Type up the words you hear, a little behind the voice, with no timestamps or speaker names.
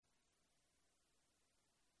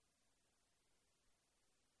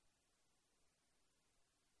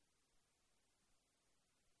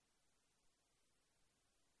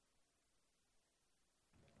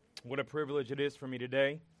What a privilege it is for me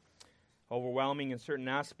today, overwhelming in certain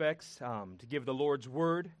aspects, to give the Lord's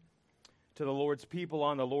word to the Lord's people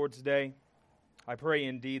on the Lord's day. I pray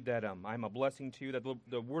indeed that I'm a blessing to you, that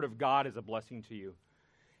the word of God is a blessing to you,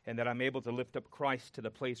 and that I'm able to lift up Christ to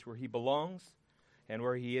the place where he belongs and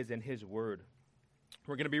where he is in his word.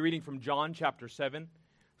 We're going to be reading from John chapter 7,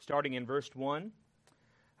 starting in verse 1.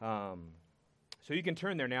 So you can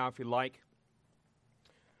turn there now if you like.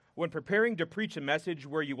 When preparing to preach a message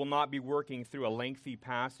where you will not be working through a lengthy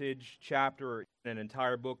passage, chapter, or an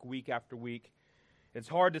entire book week after week, it's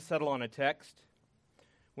hard to settle on a text.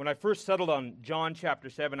 When I first settled on John chapter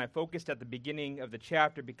 7, I focused at the beginning of the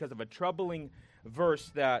chapter because of a troubling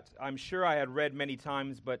verse that I'm sure I had read many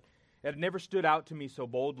times, but it had never stood out to me so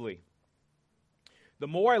boldly. The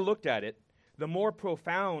more I looked at it, the more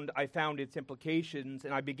profound I found its implications,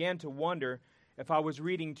 and I began to wonder if I was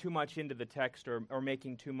reading too much into the text or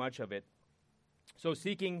making too much of it. So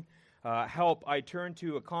seeking help, I turned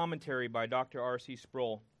to a commentary by Dr. R.C.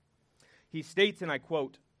 Sproul. He states, and I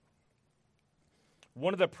quote,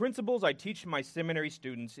 "One of the principles I teach my seminary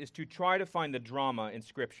students is to try to find the drama in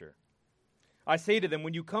Scripture. I say to them,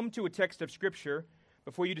 when you come to a text of Scripture,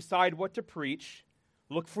 before you decide what to preach,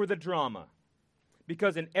 look for the drama.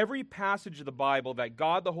 Because in every passage of the Bible that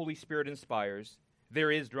God the Holy Spirit inspires,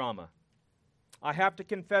 there is drama. I have to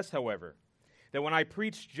confess, however, that when I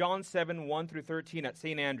preached John 7, 1 through 13 at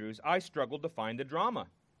St. Andrews, I struggled to find the drama.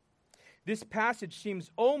 This passage seems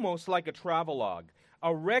almost like a travelogue,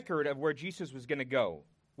 a record of where Jesus was going to go.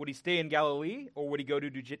 Would he stay in Galilee, or would he go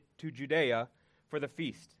to Judea for the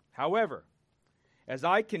feast? However, as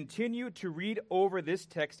I continued to read over this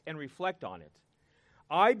text and reflect on it,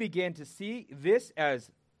 I began to see this as,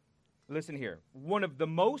 listen here, one of the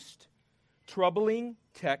most troubling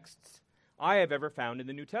texts I have ever found in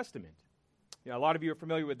the New Testament. A lot of you are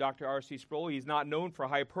familiar with Dr. R.C. Sproul. He's not known for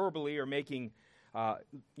hyperbole or making,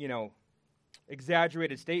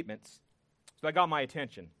 exaggerated statements. So that got my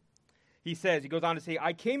attention. He goes on to say,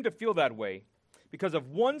 I came to feel that way because of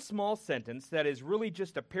one small sentence that is really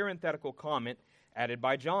just a parenthetical comment added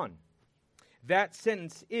by John. That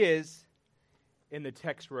sentence is in the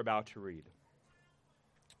text we're about to read.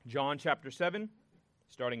 John chapter 7,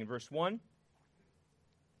 starting in verse 1.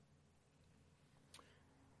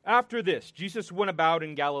 After this, Jesus went about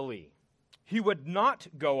in Galilee. He would not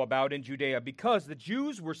go about in Judea because the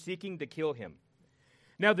Jews were seeking to kill him.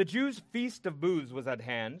 Now the Jews' feast of booths was at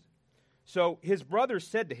hand. So his brothers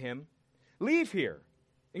said to him, leave here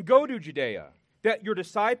and go to Judea, that your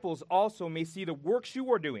disciples also may see the works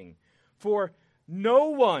you are doing. For no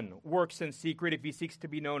one works in secret if he seeks to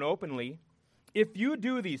be known openly. If you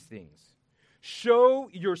do these things, show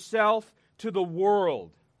yourself to the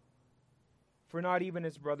world. For not even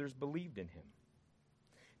his brothers believed in him.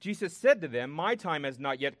 Jesus said to them, my time has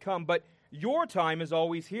not yet come, but your time is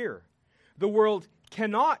always here. The world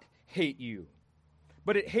cannot hate you,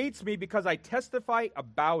 but it hates me because I testify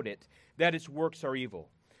about it that its works are evil.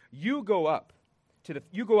 You go up to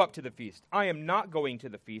the feast. I am not going to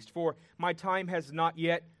the feast, for my time has not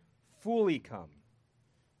yet fully come.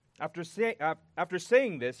 After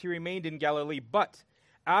saying this, he remained in Galilee, but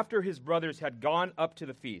after his brothers had gone up to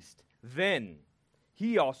the feast, then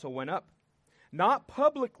he also went up, not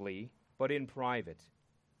publicly, but in private.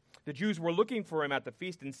 The Jews were looking for him at the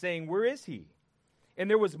feast and saying, where is he? And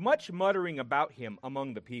there was much muttering about him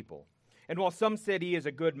among the people. And while some said he is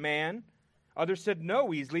a good man, others said, no,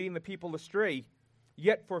 he's leading the people astray.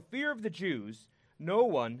 Yet for fear of the Jews, no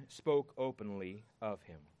one spoke openly of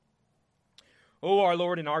him. O our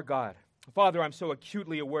Lord and our God, Father, I'm so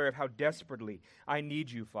acutely aware of how desperately I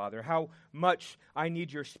need you, Father, how much I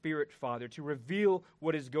need your Spirit, Father, to reveal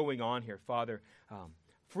what is going on here, Father.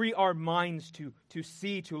 Free our minds to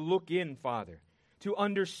see, to look in, Father, to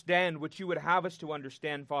understand what you would have us to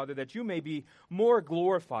understand, Father, that you may be more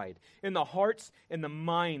glorified in the hearts and the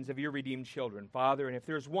minds of your redeemed children, Father. And if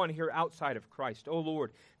there's one here outside of Christ, oh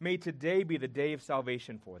Lord, may today be the day of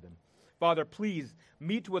salvation for them. Father, please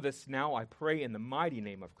meet with us now, I pray, in the mighty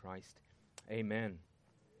name of Christ. Amen.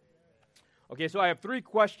 Okay, so I have three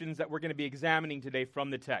questions that we're going to be examining today from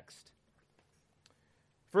the text.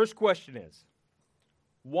 First question is,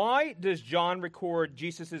 why does John record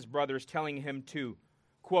Jesus' brothers telling him to,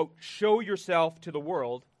 quote, show yourself to the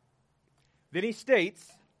world? Then he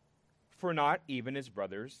states, for not even his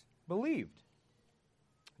brothers believed.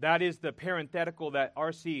 That is the parenthetical that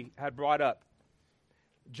R.C. had brought up.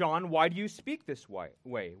 John, why do you speak this way?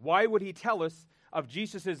 Why would he tell us of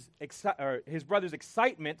his brother's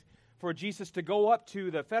excitement for Jesus to go up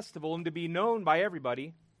to the festival and to be known by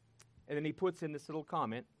everybody? And then he puts in this little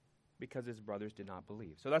comment, because his brothers did not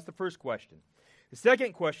believe. So that's the first question. The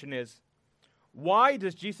second question is, why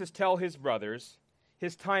does Jesus tell his brothers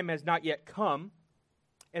his time has not yet come,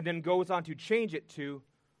 and then goes on to change it to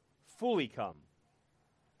fully come?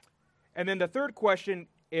 And then the third question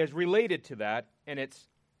is related to that, and it's,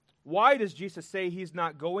 why does Jesus say he's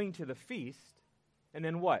not going to the feast, and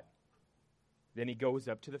then what? Then he goes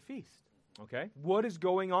up to the feast. Okay? What is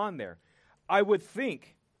going on there? I would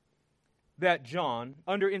think that John,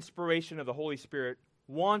 under inspiration of the Holy Spirit,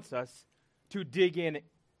 wants us to dig in.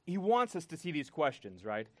 He wants us to see these questions,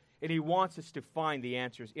 right? And he wants us to find the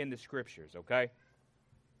answers in the Scriptures, okay?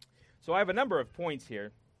 So I have a number of points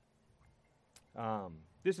here.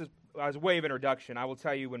 This is as a way of introduction. I will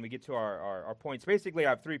tell you when we get to our points. Basically, I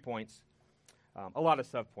have 3 points. A lot of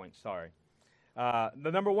sub-points, sorry.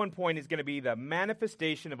 The number one point is going to be the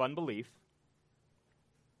manifestation of unbelief.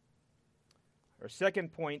 Our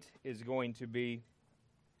second point is going to be,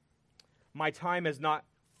 my time has not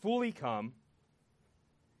fully come.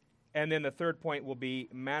 And then the third point will be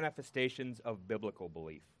manifestations of biblical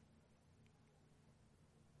belief.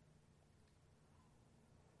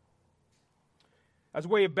 As a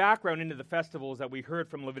way of background into the festivals that we heard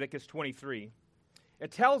from Leviticus 23, it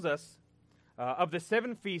tells us of the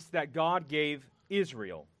 7 feasts that God gave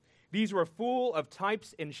Israel. These were full of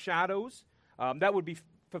types and shadows that would be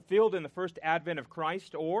fulfilled in the first advent of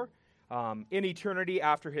Christ or in eternity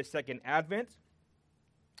after his second advent.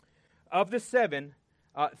 Of the 7,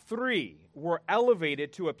 3 were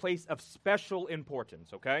elevated to a place of special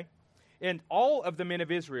importance, okay? And all of the men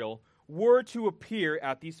of Israel were to appear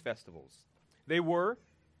at these festivals. They were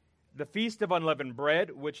the Feast of Unleavened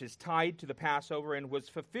Bread, which is tied to the Passover and was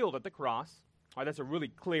fulfilled at the cross. That's a really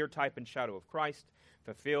clear type and shadow of Christ.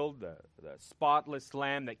 Fulfilled, the spotless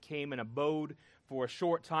lamb that came and abode for a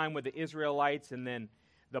short time with the Israelites, and then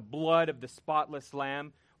the blood of the spotless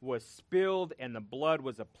lamb was spilled, and the blood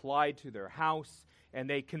was applied to their house, and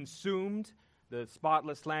they consumed the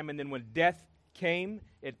spotless lamb. And then when death came,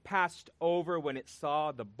 it passed over when it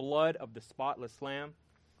saw the blood of the spotless lamb.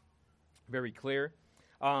 Very clear.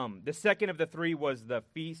 The second of the 3 was the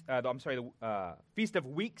Feast of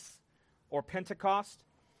Weeks, or Pentecost.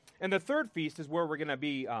 And the third feast is where we're going to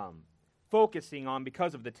be focusing on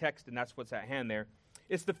because of the text, and that's what's at hand there.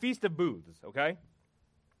 It's the Feast of Booths, okay?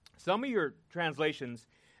 Some of your translations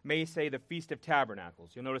may say the Feast of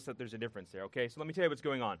Tabernacles. You'll notice that there's a difference there, okay? So let me tell you what's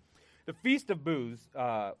going on. The Feast of Booths,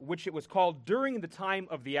 which it was called during the time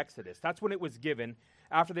of the Exodus. That's when it was given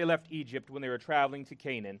after they left Egypt when they were traveling to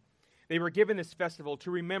Canaan. They were given this festival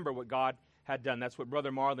to remember what God had done. That's what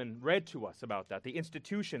Brother Marlon read to us about that, the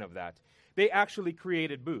institution of that. They actually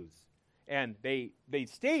created booths, and they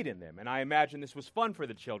stayed in them. And I imagine this was fun for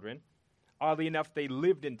the children. Oddly enough, they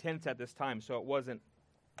lived in tents at this time, so it wasn't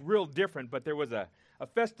real different, but there was a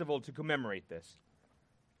festival to commemorate this.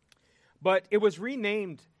 But it was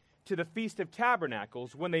renamed to the Feast of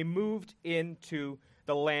Tabernacles when they moved into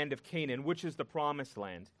the land of Canaan, which is the Promised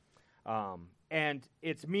Land. And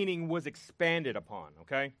its meaning was expanded upon,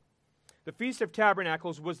 okay? The Feast of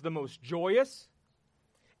Tabernacles was the most joyous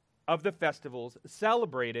of the festivals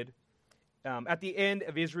celebrated at the end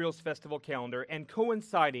of Israel's festival calendar and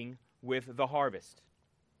coinciding with the harvest.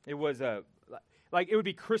 It was like it would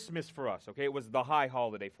be Christmas for us, okay? It was the high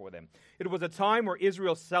holiday for them. It was a time where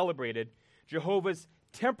Israel celebrated Jehovah's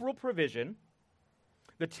temporal provision.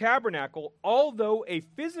 The tabernacle, although a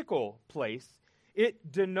physical place,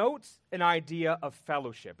 it denotes an idea of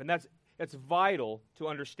fellowship. And that's vital to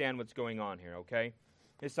understand what's going on here, okay?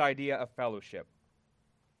 This idea of fellowship.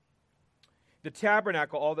 The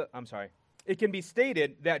tabernacle, it can be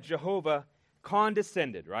stated that Jehovah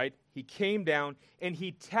condescended, right? He came down and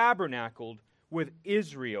he tabernacled with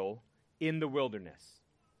Israel in the wilderness.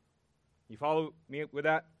 You follow me with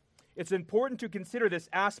that? It's important to consider this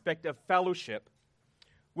aspect of fellowship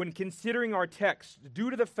when considering our text due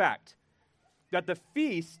to the fact that the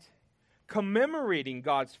feast commemorating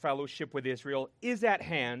God's fellowship with Israel is at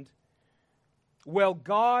hand, while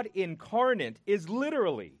God incarnate is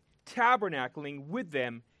literally tabernacling with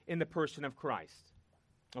them in the person of Christ.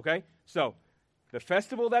 Okay? So, the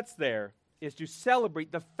festival that's there is to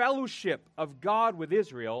celebrate the fellowship of God with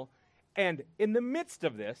Israel, and in the midst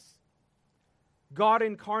of this, God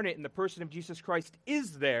incarnate in the person of Jesus Christ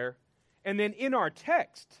is there, and then in our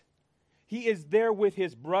text, he is there with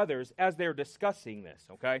his brothers as they're discussing this,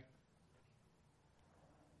 okay?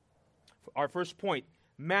 Our first point,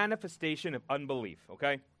 manifestation of unbelief,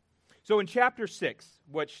 okay? So in chapter 6,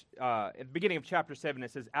 which at the beginning of chapter 7,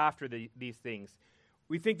 it says after these things,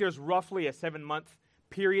 we think there's roughly a 7-month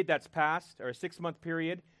period that's passed, or a 6-month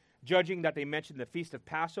period, judging that they mentioned the Feast of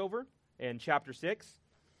Passover in chapter 6.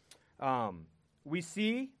 we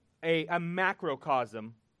see a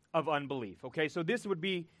macrocosm of unbelief. Okay, so this would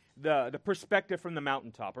be the perspective from the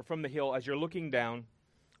mountaintop or from the hill as you're looking down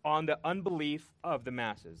on the unbelief of the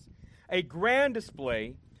masses. A grand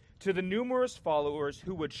display to the numerous followers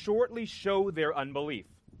who would shortly show their unbelief.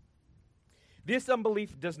 This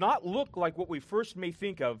unbelief does not look like what we first may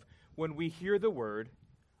think of when we hear the word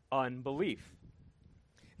unbelief.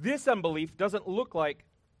 This unbelief doesn't look like,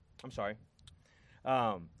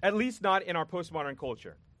 at least not in our postmodern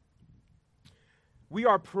culture. We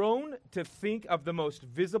are prone to think of the most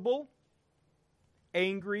visible,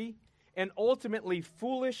 angry, and ultimately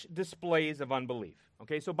foolish displays of unbelief.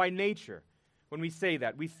 Okay, so by nature, when we say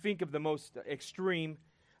that, we think of the most extreme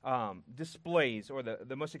displays or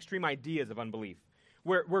the most extreme ideas of unbelief,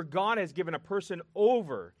 where God has given a person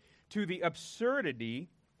over to the absurdity,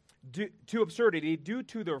 due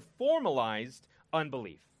to their formalized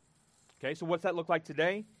unbelief. Okay, so what's that look like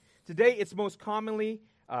today? Today, it most commonly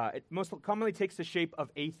takes the shape of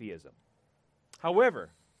atheism.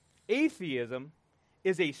 However, atheism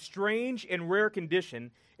is a strange and rare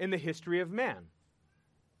condition in the history of man.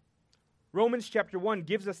 Romans chapter 1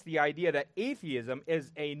 gives us the idea that atheism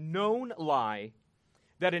is a known lie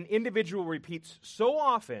that an individual repeats so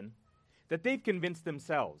often that they've convinced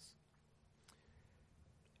themselves.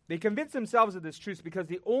 They convince themselves of this truth because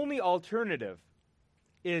the only alternative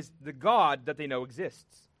is the God that they know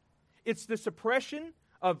exists. It's the suppression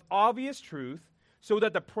of obvious truth so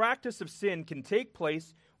that the practice of sin can take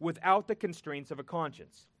place without the constraints of a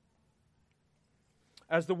conscience.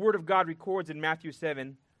 As the Word of God records in Matthew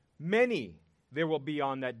 7, many there will be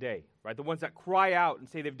on that day, right? The ones that cry out and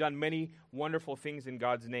say they've done many wonderful things in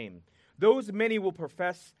God's name. Those many will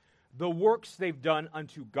profess the works they've done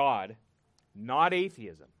unto God, not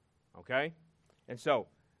atheism, okay? And so,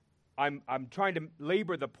 I'm trying to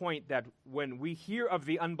labor the point that when we hear of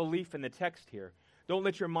the unbelief in the text here, don't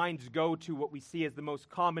let your minds go to what we see as the most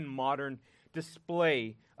common modern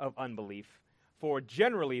display of unbelief, for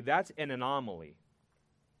generally that's an anomaly.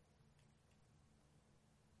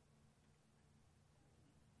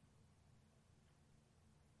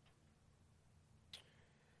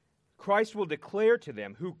 Christ will declare to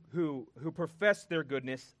them who profess their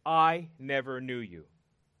goodness, I never knew you.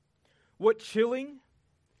 What chilling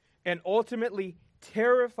and ultimately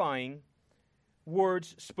terrifying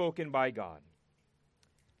words spoken by God.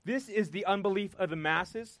 This is the unbelief of the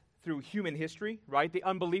masses through human history, right? The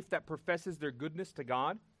unbelief that professes their goodness to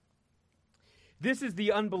God. This is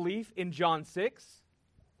the unbelief in John 6.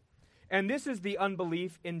 And this is the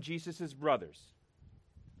unbelief in Jesus' brothers.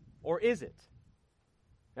 Or is it?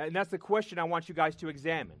 And that's the question I want you guys to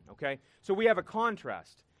examine, okay? So we have a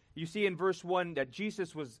contrast. You see in verse 1 that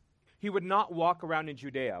he would not walk around in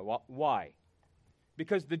Judea. Why?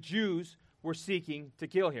 Because the Jews were seeking to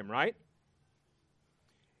kill him, right?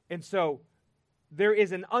 And so there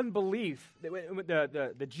is an unbelief.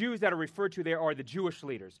 The Jews that are referred to there are the Jewish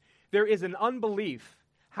leaders. There is an unbelief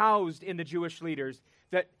housed in the Jewish leaders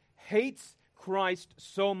that hates Christ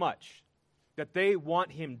so much that they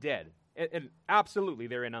want him dead. And absolutely,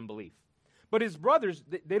 they're in unbelief. But his brothers,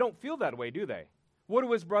 they don't feel that way, do they? What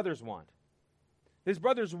do his brothers want? His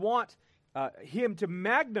brothers want him to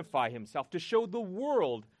magnify himself, to show the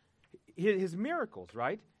world his miracles,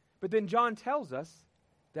 right? But then John tells us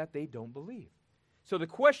that they don't believe. So the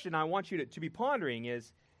question I want you to be pondering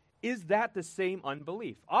is that the same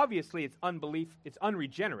unbelief? Obviously, it's unbelief, it's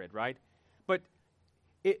unregenerate, right? But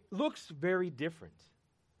it looks very different.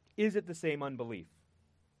 Is it the same unbelief?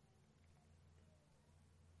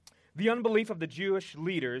 The unbelief of the Jewish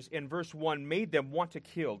leaders in verse 1 made them want to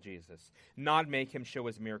kill Jesus, not make him show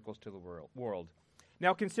his miracles to the world.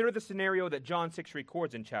 Now consider the scenario that John 6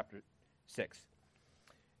 records in chapter 6.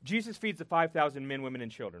 Jesus feeds the 5,000 men, women, and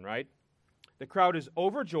children, right? The crowd is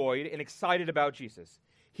overjoyed and excited about Jesus.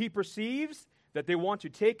 He perceives that they want to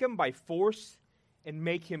take him by force and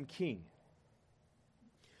make him king.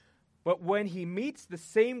 But when he meets the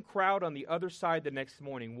same crowd on the other side the next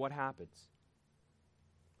morning, what happens?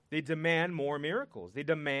 They demand more miracles. They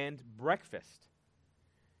demand breakfast.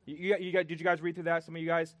 Did you guys read through that? Some of you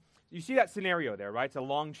guys? You see that scenario there, right? It's a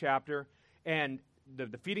long chapter. And the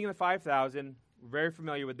feeding of the 5,000, we're very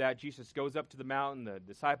familiar with that. Jesus goes up to the mountain. The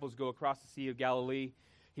disciples go across the Sea of Galilee.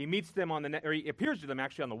 He meets them or he appears to them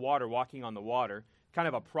actually on the water, walking on the water. Kind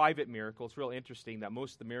of a private miracle. It's real interesting that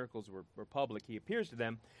most of the miracles were public. He appears to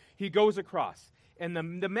them. He goes across. And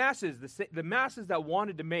the masses that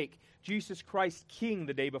wanted to make Jesus Christ king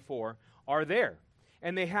the day before are there.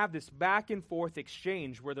 And they have this back and forth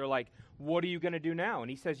exchange where they're like, what are you going to do now? And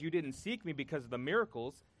he says, you didn't seek me because of the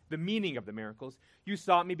miracles, the meaning of the miracles. You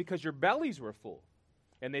sought me because your bellies were full.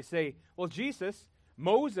 And they say, well, Jesus,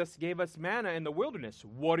 Moses gave us manna in the wilderness.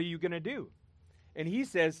 What are you going to do? And he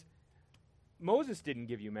says, Moses didn't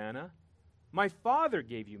give you manna. My Father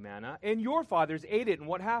gave you manna, and your fathers ate it. And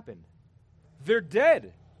what happened? They're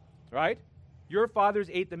dead, right? Your fathers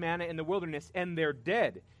ate the manna in the wilderness, and they're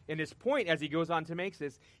dead. And his point, as he goes on to make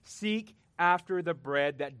this, seek after the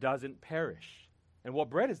bread that doesn't perish. And what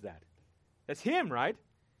bread is that? That's him, right?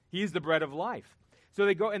 He's the bread of life. So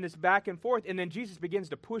they go in this back and forth, and then Jesus begins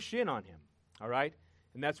to push in on him, all right?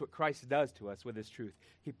 And that's what Christ does to us with his truth.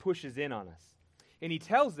 He pushes in on us. And he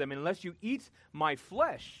tells them, unless you eat my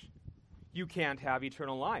flesh, you can't have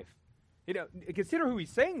eternal life. You know, consider who he's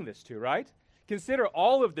saying this to, right? Consider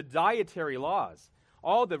all of the dietary laws,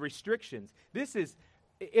 all the restrictions. This is,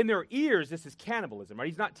 in their ears, this is cannibalism, right?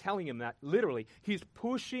 He's not telling them that literally. He's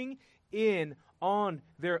pushing in on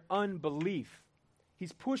their unbelief.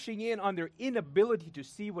 He's pushing in on their inability to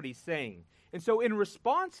see what he's saying. And so in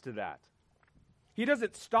response to that, he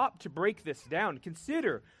doesn't stop to break this down.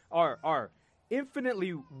 Consider our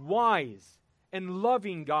infinitely wise and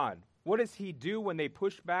loving God. What does he do when they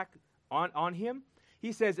push back on him?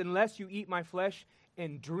 He says, unless you eat my flesh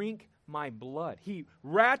and drink my blood. He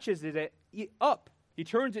ratchets it up. He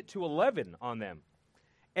turns it to 11 on them.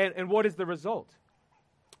 And what is the result?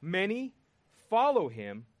 Many follow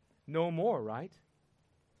him no more, right?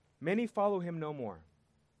 Many follow him no more.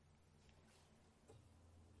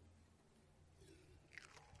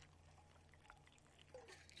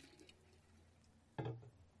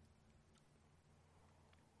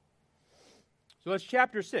 So that's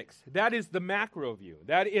chapter 6. That is the macro view.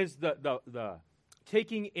 That is the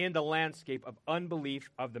taking in the landscape of unbelief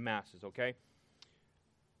of the masses, okay?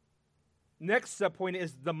 Next point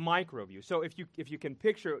is the micro view. So if you can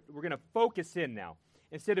picture, we're going to focus in now.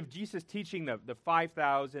 Instead of Jesus teaching the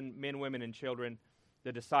 5,000 men, women, and children,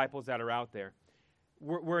 the disciples that are out there,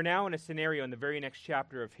 we're now in a scenario in the very next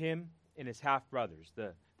chapter of him and his half-brothers,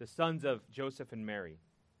 the sons of Joseph and Mary.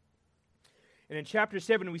 And in chapter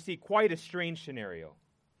 7, we see quite a strange scenario.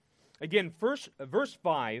 Again, verse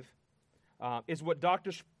 5 is what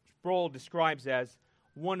Dr. Sproul describes as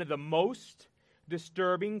one of the most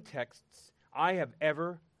disturbing texts I have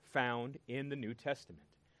ever found in the New Testament.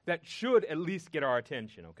 That should at least get our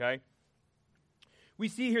attention, okay? We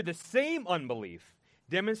see here the same unbelief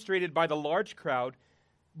demonstrated by the large crowd,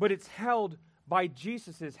 but it's held by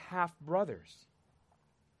Jesus' half-brothers.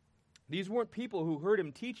 These weren't people who heard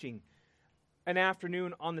him teaching an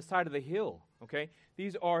afternoon on the side of the hill, okay?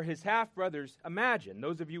 These are his half-brothers. Imagine,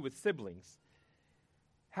 those of you with siblings,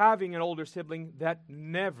 having an older sibling that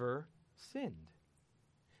never sinned,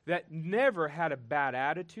 that never had a bad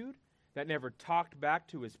attitude, that never talked back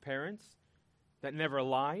to his parents, that never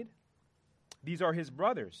lied. These are his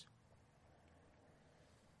brothers.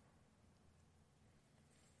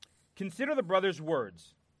 Consider the brothers'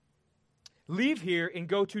 words. Leave here and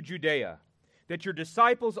go to Judea, that your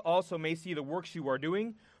disciples also may see the works you are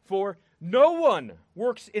doing. For no one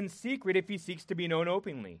works in secret if he seeks to be known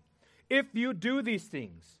openly. If you do these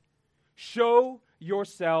things, show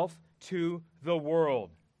yourself to the world.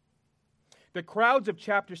 The crowds of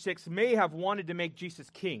chapter 6 may have wanted to make Jesus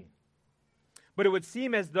king, but it would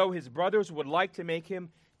seem as though his brothers would like to make him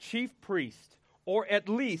chief priest, or at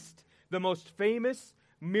least the most famous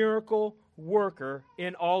miracle worker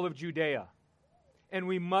in all of Judea. And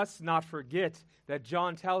we must not forget that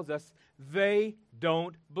John tells us they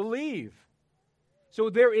don't believe. So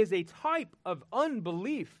there is a type of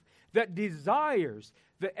unbelief that desires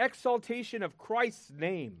the exaltation of Christ's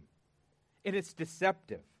name, and it's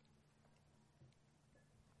deceptive.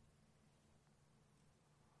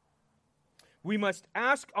 We must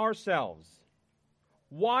ask ourselves,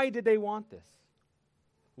 why did they want this?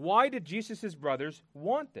 Why did Jesus' brothers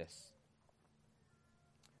want this?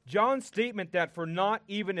 John's statement that for not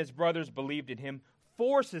even his brothers believed in him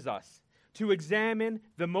forces us to examine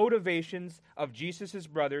the motivations of Jesus'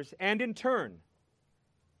 brothers, and in turn,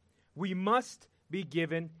 we must be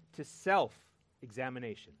given to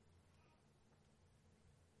self-examination.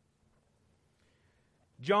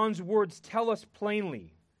 John's words tell us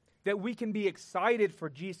plainly that we can be excited for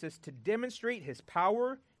Jesus to demonstrate his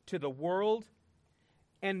power to the world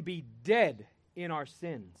and be dead in our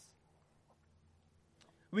sins.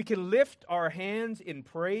 We can lift our hands in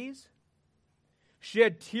praise,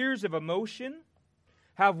 shed tears of emotion,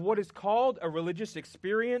 have what is called a religious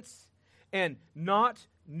experience, and not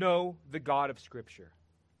know the God of Scripture.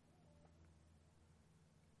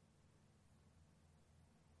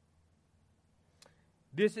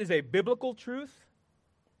 This is a biblical truth,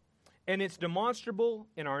 and it's demonstrable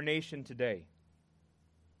in our nation today.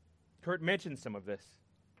 Kurt mentioned some of this.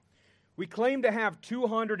 We claim to have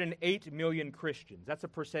 208 million Christians. That's a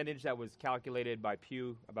percentage that was calculated by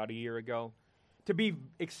Pew about a year ago. To be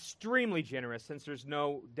extremely generous, since there's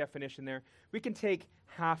no definition there, we can take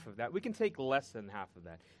half of that. We can take less than half of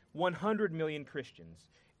that. 100 million Christians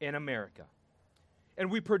in America.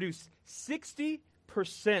 And we produce 60%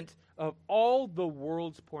 of all the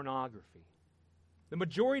world's pornography. The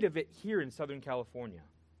majority of it here in Southern California.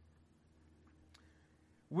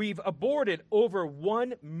 We've aborted over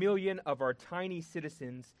 1 million of our tiny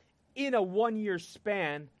citizens in a 1-year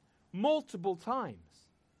span multiple times.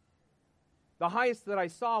 The highest that I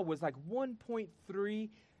saw was like 1.3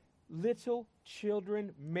 little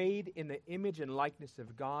children made in the image and likeness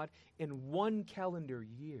of God in 1 calendar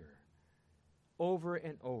year, over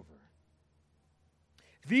and over.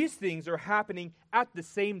 These things are happening at the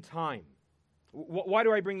same time. Why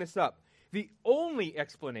do I bring this up? The only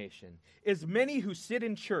explanation is many who sit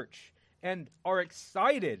in church and are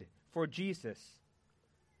excited for Jesus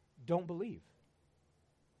don't believe.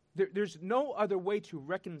 There's no other way to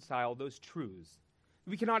reconcile those truths.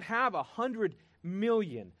 We cannot have 100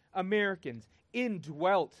 million Americans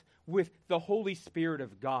indwelt with the Holy Spirit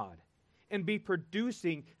of God and be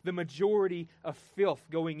producing the majority of filth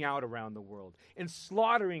going out around the world and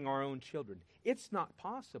slaughtering our own children. It's not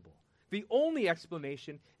possible. The only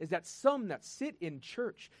explanation is that some that sit in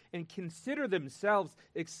church and consider themselves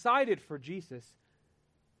excited for Jesus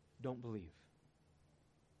don't believe.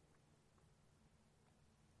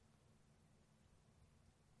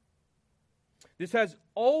 This has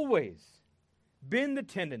always been the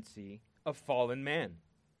tendency of fallen man.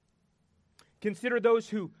 Consider those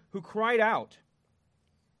who cried out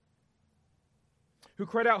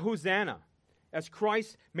Hosanna, as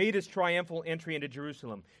Christ made his triumphal entry into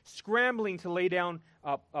Jerusalem, scrambling to lay down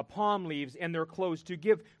palm leaves and their clothes to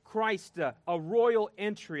give Christ a royal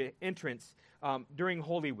entrance during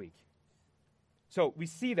Holy Week. So we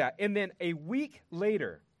see that. And then a week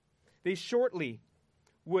later, they shortly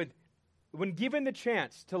would, when given the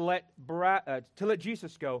chance to let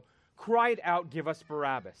Jesus go, cried out, "Give us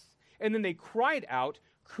Barabbas." And then they cried out,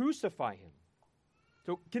 "Crucify him."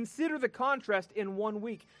 So consider the contrast in 1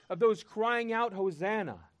 week of those crying out,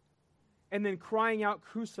 "Hosanna," and then crying out,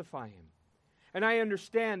 "Crucify him." And I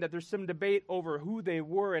understand that there's some debate over who they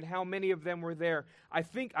were and how many of them were there.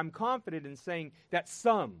 I'm confident in saying that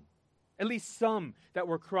some, at least some that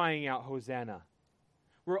were crying out, "Hosanna,"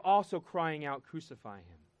 were also crying out, "Crucify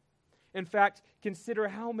him." In fact, consider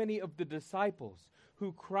how many of the disciples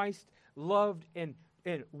who Christ loved and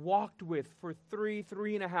walked with for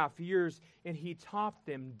 3.5 years, and he taught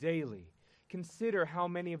them daily. Consider how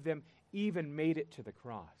many of them even made it to the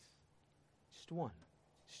cross. Just one.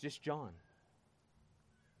 It's just John.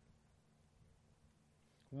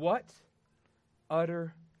 What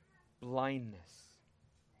utter blindness.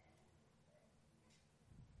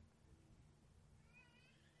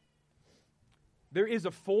 There is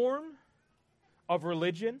a form of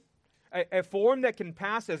religion, a form that can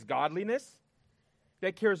pass as godliness,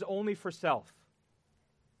 that cares only for self.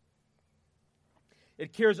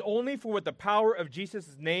 It cares only for what the power of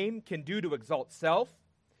Jesus' name can do to exalt self,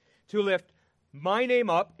 to lift my name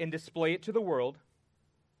up and display it to the world.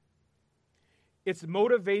 Its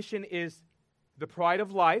motivation is the pride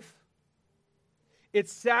of life.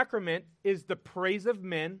 Its sacrament is the praise of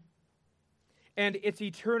men. And its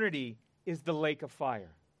eternity is the lake of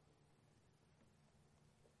fire.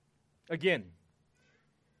 Again,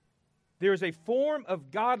 there is a form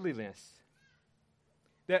of godliness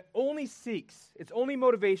that only seeks, its only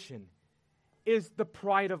motivation is the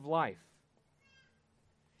pride of life.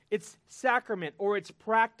 Its sacrament or its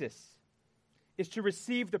practice is to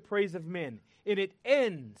receive the praise of men, and it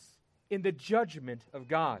ends in the judgment of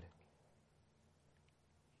God.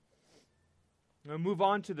 We'll move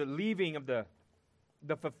on to the leaving of the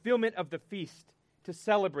fulfillment of the feast to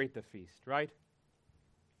celebrate the feast, right?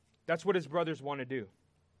 That's what his brothers want to do.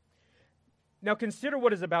 Now consider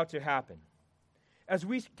what is about to happen. As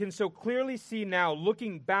we can so clearly see now,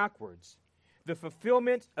 looking backwards, the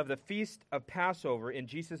fulfillment of the feast of Passover in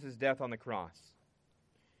Jesus' death on the cross.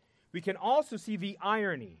 We can also see the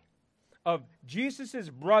irony of Jesus'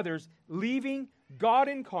 brothers leaving God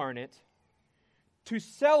incarnate to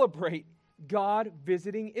celebrate God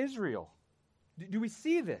visiting Israel. Do we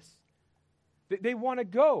see this? They want to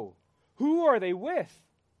go. Who are they with?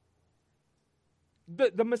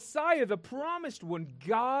 The Messiah, the promised one,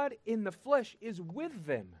 God in the flesh, is with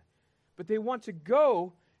them. But they want to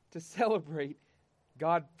go to celebrate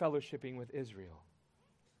God fellowshipping with Israel.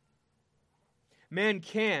 Man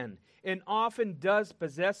can and often does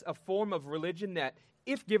possess a form of religion that,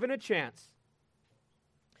 if given a chance,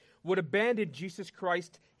 would abandon Jesus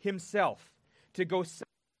Christ himself to go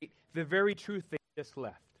celebrate the very truth they just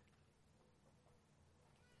left.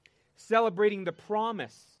 Celebrating the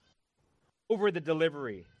promise over the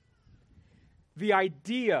delivery, the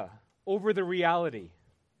idea over the reality,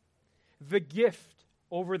 the gift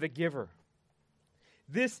over the giver.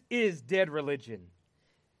 This is dead religion,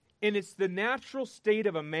 and it's the natural state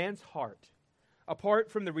of a man's heart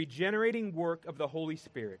apart from the regenerating work of the Holy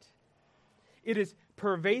Spirit. It is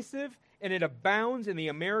pervasive and it abounds in the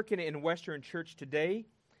American and Western church today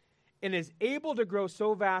and is able to grow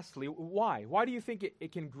so vastly. Why? Why do you think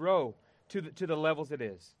it can grow to the levels it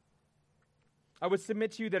is? I would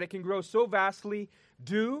submit to you that it can grow so vastly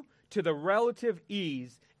due to the relative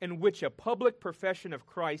ease in which a public profession of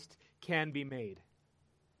Christ can be made.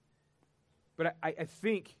 But I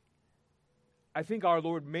think our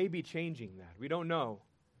Lord may be changing that. We don't know.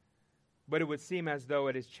 But it would seem as though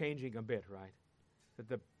it is changing a bit, right? That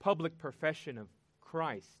the public profession of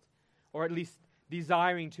Christ, or at least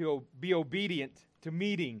desiring to be obedient to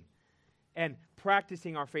meeting and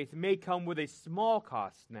practicing our faith, may come with a small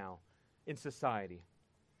cost now in society.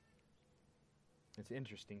 It's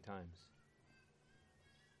interesting times.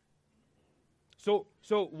 So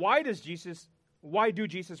why do Jesus'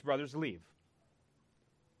 brothers leave?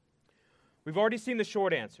 We've already seen the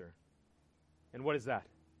short answer. And what is that?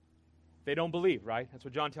 They don't believe, right? That's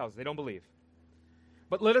what John tells us. They don't believe.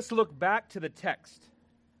 But let us look back to the text.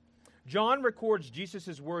 John records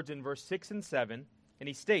Jesus' words in verse 6 and 7, and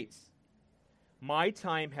he states, "My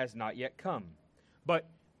time has not yet come, but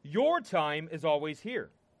your time is always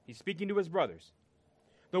here." He's speaking to his brothers.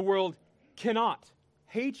 "The world cannot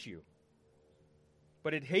hate you,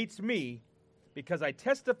 but it hates me because I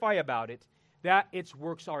testify about it that its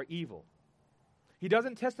works are evil." He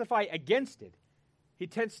doesn't testify against it. He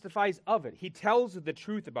testifies of it. He tells the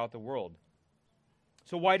truth about the world.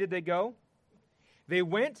 So why did they go? They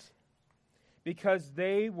went because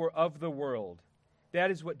they were of the world. That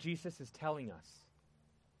is what Jesus is telling us.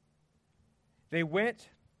 They went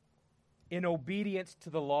in obedience to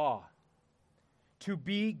the law, to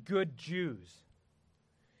be good Jews.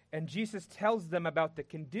 And Jesus tells them about the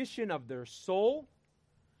condition of their soul,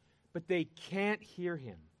 but they can't hear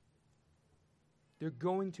him. They're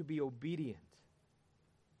going to be obedient,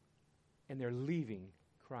 and they're leaving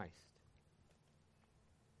Christ.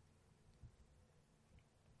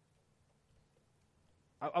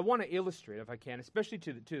 I want to illustrate, if I can, especially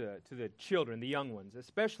to the children, the young ones,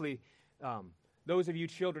 especially those of you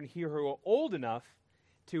children here who are old enough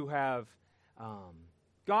to have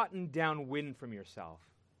gotten downwind from yourself,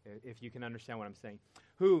 if you can understand what I'm saying.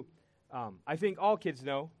 Who, I think all kids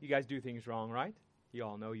know you guys do things wrong, right? You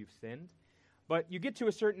all know you've sinned. But you get to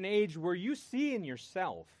a certain age where you see in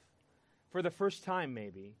yourself, for the first time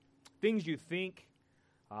maybe, things you think,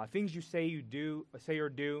 things you say or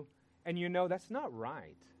do, and you know that's not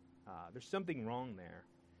right. There's something wrong there.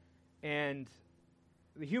 And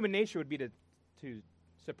the human nature would be to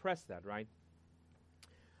suppress that, right?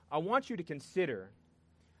 I want you to consider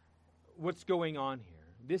what's going on here.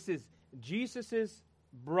 This is Jesus'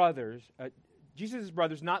 brothers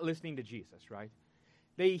not listening to Jesus, right?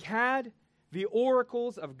 They had the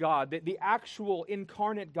oracles of God, the actual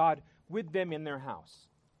incarnate God with them in their house.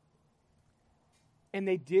 And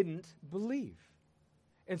they didn't believe.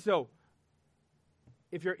 And so,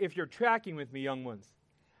 if you're tracking with me, young ones,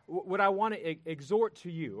 what I want to exhort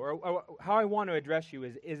to you, or how I want to address you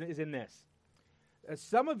is in this.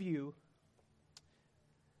 Some of you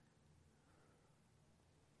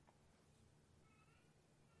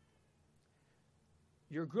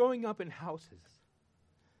you're growing up in houses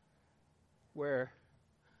where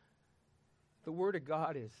the Word of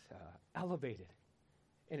God is elevated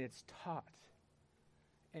and it's taught.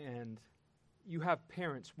 And you have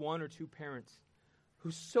parents, one or two parents,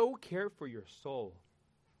 who so care for your soul.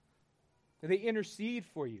 They intercede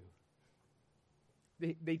for you.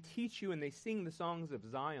 They teach you and they sing the songs of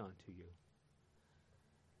Zion to you.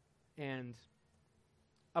 And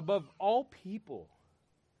above all people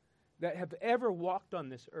that have ever walked on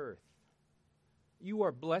this earth, you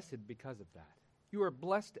are blessed because of that. You are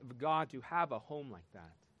blessed of God to have a home like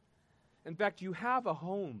that. In fact, you have a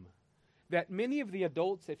home that many of the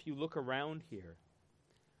adults, if you look around here,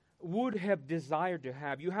 would have desired to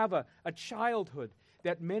have. You have a childhood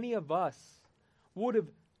that many of us would have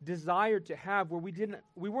desired to have, where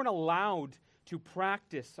we weren't allowed to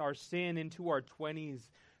practice our sin into our 20s,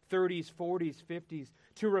 30s, 40s, 50s,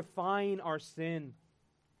 to refine our sin.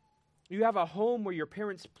 You have a home where your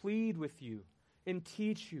parents plead with you and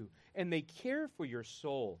teach you, and they care for your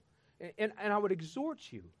soul. And I would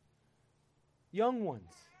exhort you, young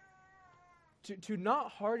ones, to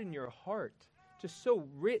not harden your heart to so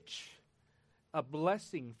rich a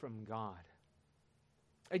blessing from God.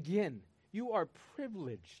 Again, you are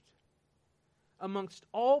privileged amongst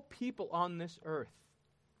all people on this earth.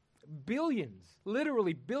 Billions,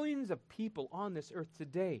 literally billions of people on this earth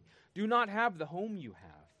today do not have the home you have.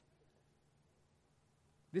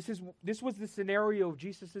 This was the scenario of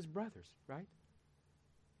Jesus' brothers, right?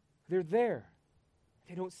 They're there.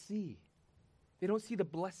 They don't see. They don't see the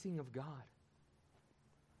blessing of God.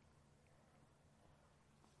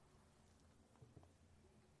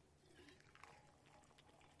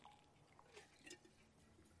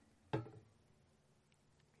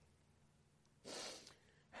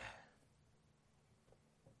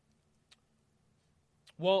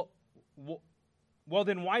 Well,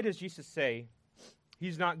 then why does Jesus say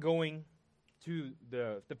he's not going to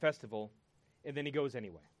the festival and then he goes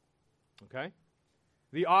anyway? Okay?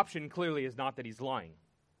 The option clearly is not that he's lying.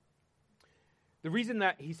 The reason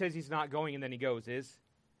that he says he's not going and then he goes is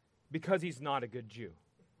because he's not a good Jew.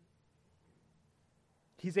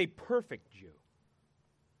 He's a perfect Jew.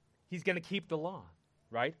 He's going to keep the law,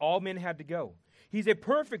 right? All men had to go. He's a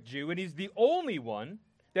perfect Jew, and he's the only one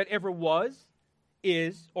that ever was,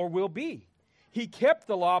 is, or will be. He kept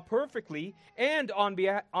the law perfectly and on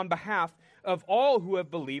behalf of all who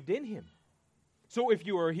have believed in him. So if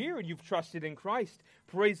you are here and you've trusted in Christ,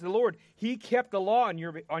 praise the Lord. He kept the law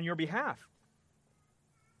on your behalf.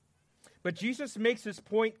 But Jesus makes his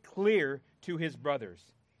point clear to his brothers.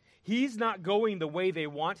 He's not going the way they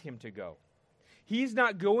want him to go. He's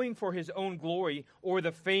not going for his own glory or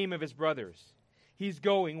the fame of his brothers. He's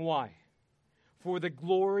going, why? For the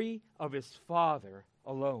glory of his Father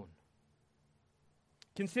alone.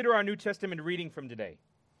 Consider our New Testament reading from today.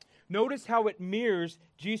 Notice how it mirrors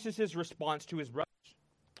Jesus' response to his brothers,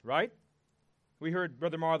 right? We heard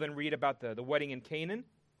Brother Marlon read about the wedding in Canaan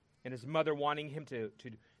and his mother wanting him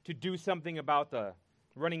to do something about the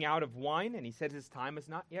running out of wine, and he said his time has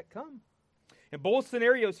not yet come. In both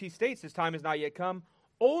scenarios, he states his time has not yet come,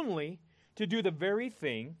 only to do the very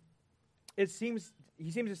thing he seems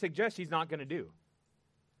to suggest he's not going to do.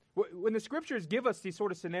 When the Scriptures give us these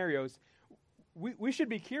sort of scenarios, we should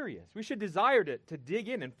be curious. We should desire to dig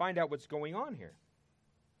in and find out what's going on here.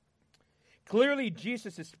 Clearly,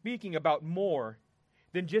 Jesus is speaking about more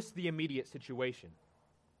than just the immediate situation.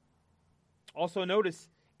 Also notice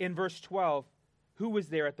in verse 12, who was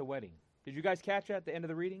there at the wedding? Did you guys catch that at the end of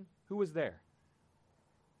the reading? Who was there?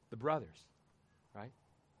 The brothers, right?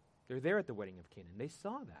 They're there at the wedding of Canaan. They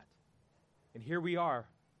saw that. And here we are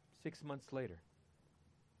 6 months later.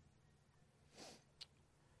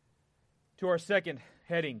 To our second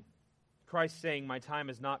heading, Christ saying, "My time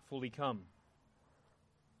has not fully come."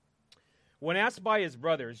 When asked by his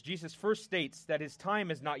brothers, Jesus first states that his time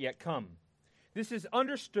has not yet come. This is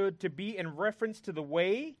understood to be in reference to the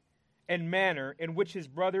way and manner in which his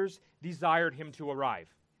brothers desired him to arrive.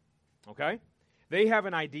 Okay? They have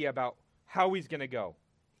an idea about how he's going to go.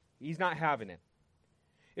 He's not having it.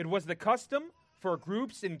 It was the custom for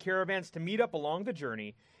groups and caravans to meet up along the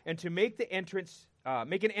journey and to make an entrance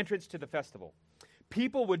to the festival.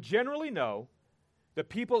 People would generally know the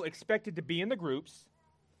people expected to be in the groups,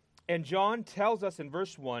 and John tells us in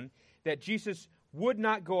verse 1 that Jesus would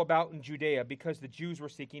not go about in Judea because the Jews were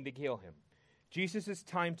seeking to kill him. Jesus'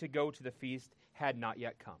 time to go to the feast had not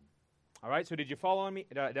yet come. All right, so did you follow me?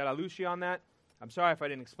 Did I lose you on that? I'm sorry if I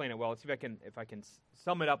didn't explain it well. Let's see if I can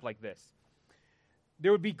sum it up like this.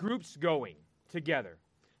 There would be groups going together.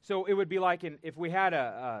 So it would be like if we had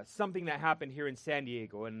something that happened here in San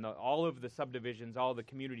Diego, and all of the subdivisions, all the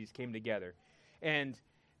communities came together. And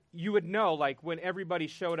you would know, like, when everybody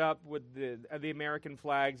showed up with the American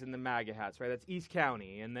flags and the MAGA hats, right? That's East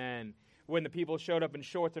County. And then when the people showed up in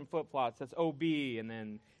shorts and flip-flops, that's OB. And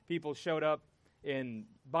then people showed up in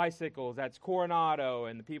bicycles, that's Coronado.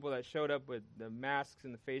 And the people that showed up with the masks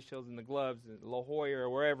and the face shields and the gloves, La Jolla or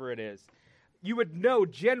wherever it is. You would know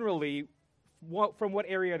generally from what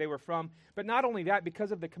area they were from. But not only that,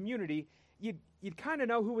 because of the community, you'd kind of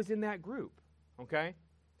know who was in that group, okay?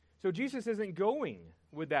 So Jesus isn't going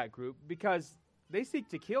with that group because they seek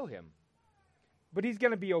to kill him. But he's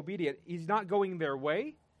going to be obedient. He's not going their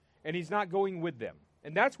way, and he's not going with them.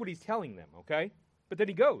 And that's what he's telling them, okay? But then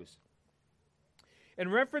he goes. In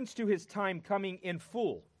reference to his time coming in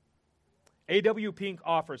full, A.W. Pink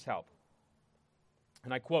offers help.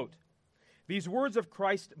 And I quote, "These words of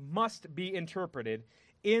Christ must be interpreted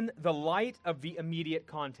in the light of the immediate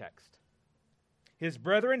context. His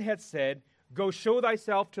brethren had said, 'Go show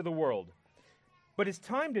thyself to the world.' But his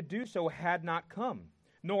time to do so had not come,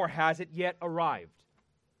 nor has it yet arrived.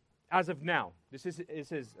 As of now," this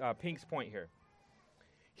is Pink's point here,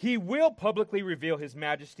 He will publicly reveal his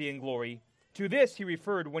majesty and glory. To this he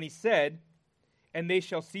referred when he said, "And they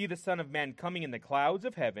shall see the Son of Man coming in the clouds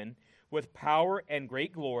of heaven with power and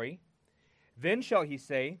great glory. Then shall he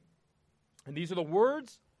say," and these are the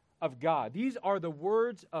words of God. These are the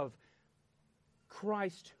words of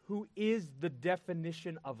Christ, who is the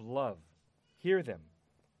definition of love. Hear them.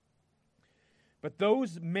 "But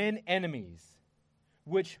those men enemies,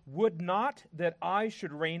 which would not that I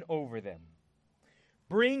should reign over them,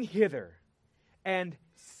 bring hither and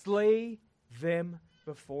slay them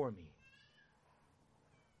before me."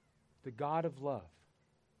 The God of love.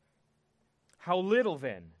 How little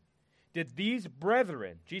then did these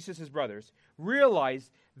brethren, Jesus' brothers,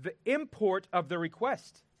 realize the import of the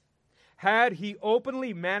request. Had he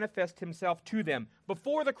openly manifest himself to them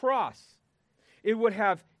before the cross, it would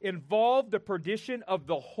have involved the perdition of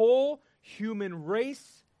the whole human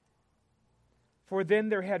race, for then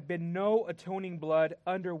there had been no atoning blood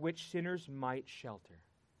under which sinners might shelter.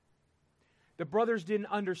 The brothers didn't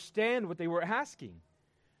understand what they were asking.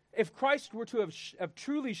 If Christ were to have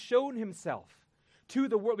truly shown himself to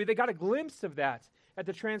the world, they got a glimpse of that at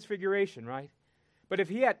the Transfiguration, right? But if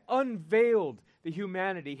he had unveiled the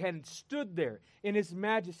humanity and stood there in his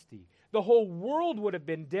majesty, the whole world would have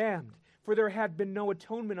been damned, for there had been no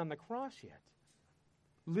atonement on the cross yet.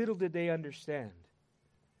 Little did they understand.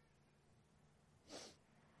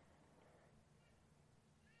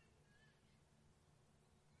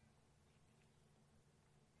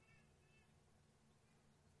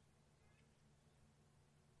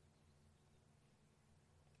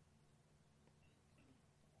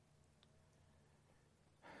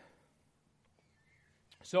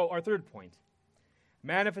 So, our third point,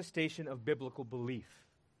 manifestation of biblical belief.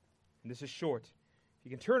 And this is short. You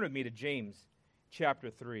can turn with me to James chapter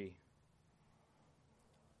 3.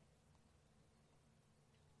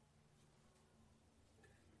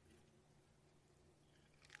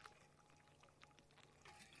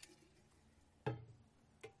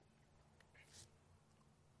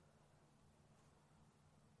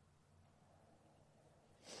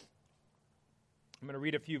 I'm going to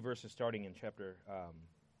read a few verses starting in chapter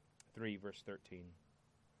 3, verse 13.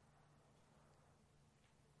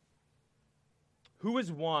 "Who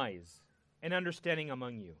is wise and understanding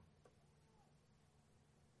among you?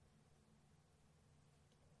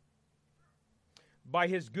 By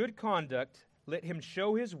his good conduct, let him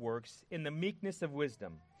show his works in the meekness of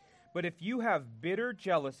wisdom. But if you have bitter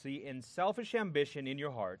jealousy and selfish ambition in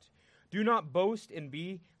your heart, do not boast and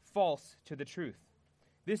be false to the truth.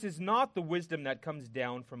 This is not the wisdom that comes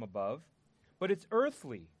down from above, but it's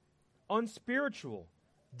earthly, unspiritual,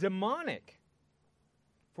 demonic.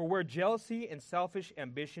 For where jealousy and selfish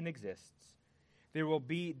ambition exists, there will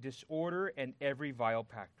be disorder and every vile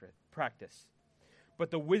practice.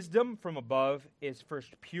 But the wisdom from above is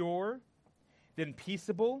first pure, then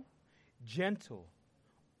peaceable, gentle,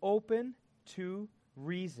 open to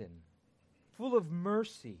reason, full of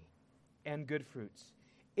mercy and good fruits,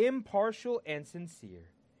 impartial and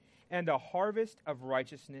sincere, and a harvest of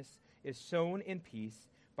righteousness is sown in peace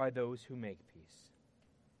by those who make peace."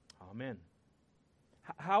 Amen.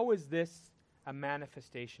 How is this a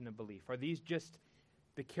manifestation of belief? Are these just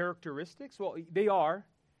the characteristics? Well, they are.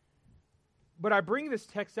 But I bring this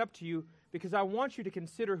text up to you because I want you to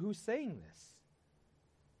consider who's saying this.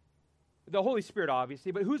 The Holy Spirit,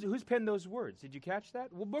 obviously, but who's penned those words? Did you catch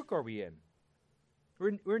that? What book are we in?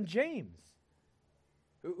 We're in James.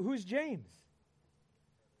 Who's James?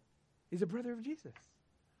 He's a brother of Jesus,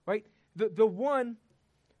 right? The one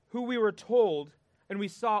who we were told and we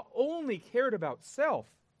saw only cared about self.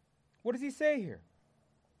 What does he say here?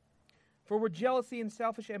 "For where jealousy and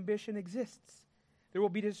selfish ambition exists, there will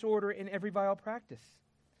be disorder in every vile practice.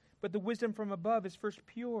 But the wisdom from above is first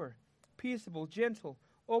pure, peaceable, gentle,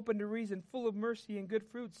 open to reason, full of mercy and good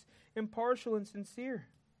fruits, impartial and sincere."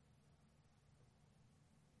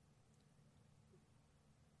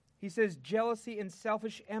 He says jealousy and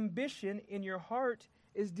selfish ambition in your heart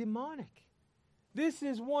is demonic. This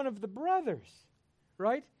is one of the brothers,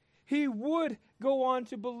 right? He would go on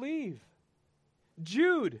to believe.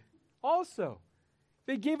 Jude also.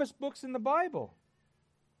 They gave us books in the Bible.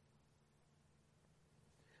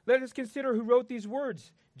 Let us consider who wrote these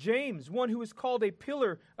words. James, one who is called a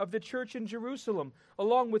pillar of the church in Jerusalem,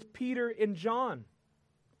 along with Peter and John,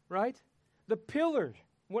 right? The pillars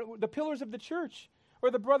of the church. Or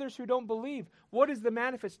the brothers who don't believe. What is the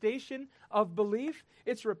manifestation of belief?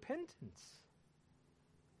 It's repentance.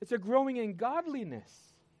 It's a growing in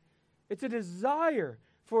godliness. It's a desire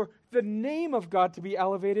for the name of God to be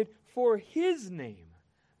elevated for His name,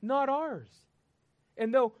 not ours.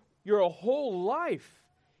 And though your whole life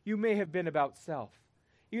you may have been about self,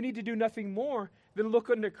 You need to do nothing more than look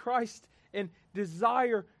unto Christ and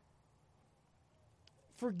desire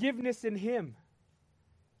forgiveness in Him.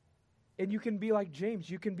 And you can be like James.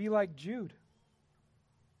 You can be like Jude.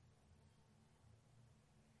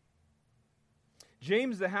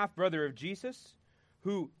 James, the half-brother of Jesus,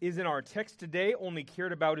 who is in our text today, only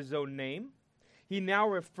cared about his own name. He now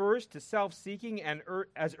refers to self-seeking and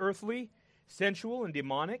as earthly, sensual, and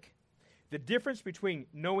demonic. The difference between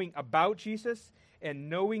knowing about Jesus and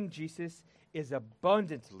knowing Jesus is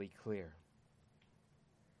abundantly clear.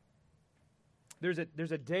 There's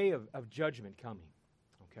a day of judgment coming,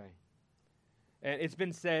 okay? And it's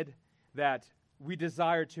been said that we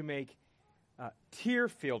desire to make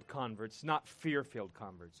tear-filled converts, not fear-filled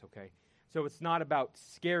converts, okay? So it's not about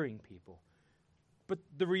scaring people. But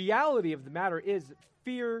the reality of the matter is the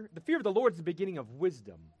fear of the Lord is the beginning of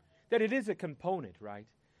wisdom, that it is a component, right?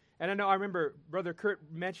 And I remember Brother Kurt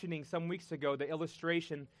mentioning some weeks ago the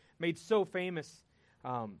illustration made so famous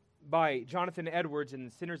by Jonathan Edwards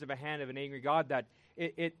in Sinners of a Hand of an Angry God that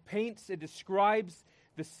it describes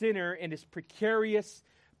the sinner in this precarious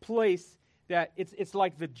place that it's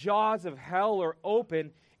like the jaws of hell are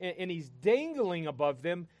open and he's dangling above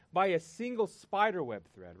them by a single spiderweb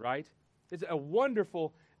thread, right? It's a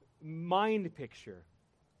wonderful mind picture.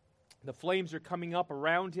 The flames are coming up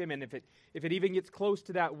around him, and if it even gets close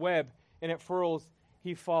to that web and it furls,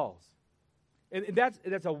 he falls. And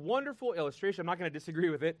that's a wonderful illustration. I'm not going to disagree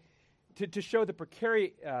with it, to show the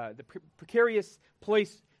precarious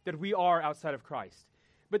place that we are outside of Christ.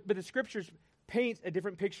 But the Scriptures paint a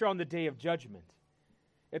different picture on the day of judgment.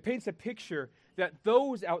 It paints a picture that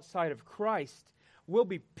those outside of Christ will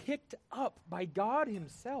be picked up by God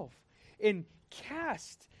Himself and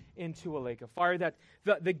cast into a lake of fire, that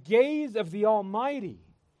the gaze of the Almighty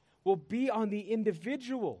will be on the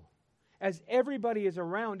individual as everybody is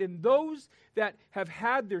around, and those that have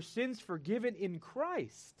had their sins forgiven in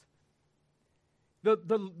Christ,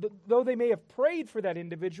 though they may have prayed for that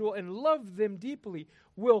individual and loved them deeply,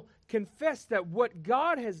 will confess that what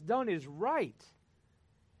God has done is right.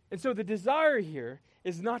 And so the desire here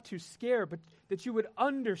is not to scare, but that you would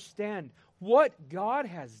understand what God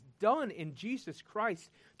has done in Jesus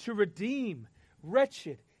Christ to redeem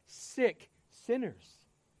wretched, sick sinners.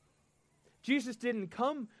 Jesus didn't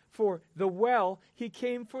come for the well, He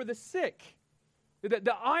came for the sick.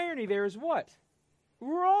 The irony there is what?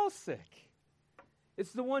 We're all sick.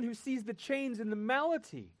 It's the one who sees the chains and the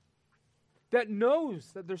malady, that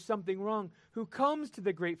knows that there's something wrong, who comes to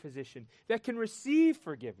the great physician, that can receive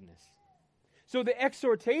forgiveness. So the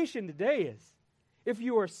exhortation today is, if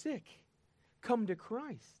you are sick, come to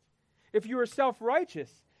Christ. If you are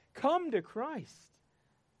self-righteous, come to Christ.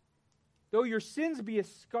 Though your sins be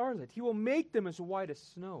as scarlet, He will make them as white as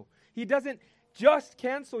snow. He doesn't just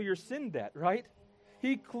cancel your sin debt, right?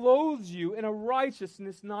 He clothes you in a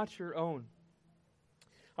righteousness not your own.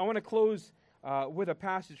 I want to close with a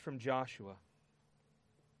passage from Joshua.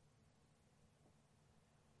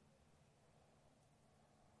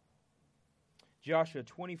 Joshua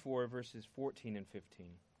 24, verses 14 and 15.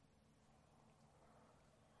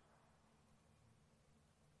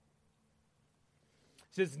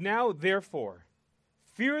 It says, "Now therefore,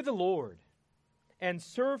 fear the Lord, and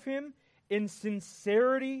serve Him in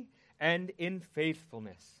sincerity and in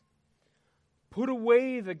faithfulness. Put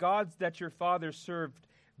away the gods that your fathers served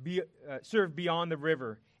beyond the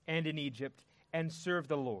river and in Egypt, and serve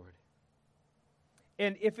the Lord.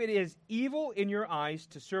 And if it is evil in your eyes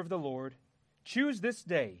to serve the Lord, choose this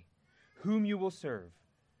day whom you will serve,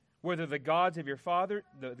 whether the gods of your father,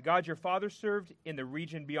 the gods your father served in the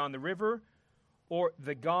region beyond the river, or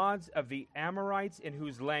the gods of the Amorites in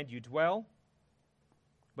whose land you dwell.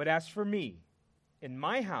 But as for me, in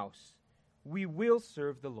my house, we will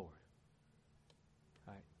serve the Lord."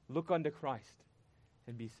 All right. Look unto Christ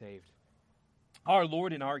and be saved. Our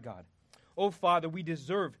Lord and our God, O Father, we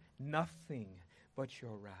deserve nothing but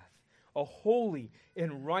your wrath. A holy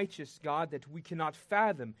and righteous God that we cannot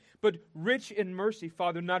fathom, but rich in mercy,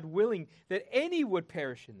 Father, not willing that any would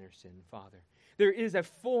perish in their sin, Father. There is a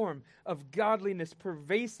form of godliness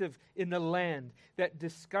pervasive in the land that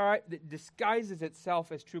disguises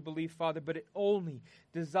itself as true belief, Father, but it only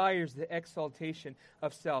desires the exaltation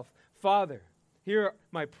of self. Father, hear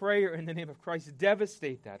my prayer in the name of Christ.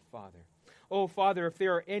 Devastate that, Father. Oh, Father, if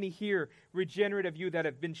there are any here regenerate of you that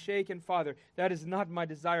have been shaken, Father, that is not my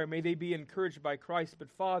desire. May they be encouraged by Christ. But,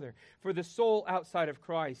 Father, for the soul outside of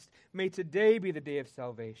Christ, may today be the day of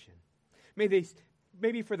salvation. May they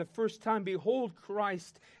maybe for the first time behold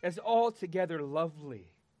Christ as altogether lovely,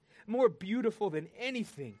 more beautiful than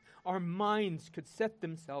anything our minds could set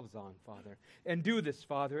themselves on, Father. And do this,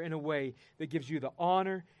 Father, in a way that gives you the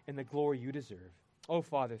honor and the glory you deserve. Oh,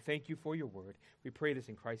 Father, thank you for your word. We pray this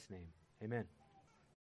in Christ's name. Amen.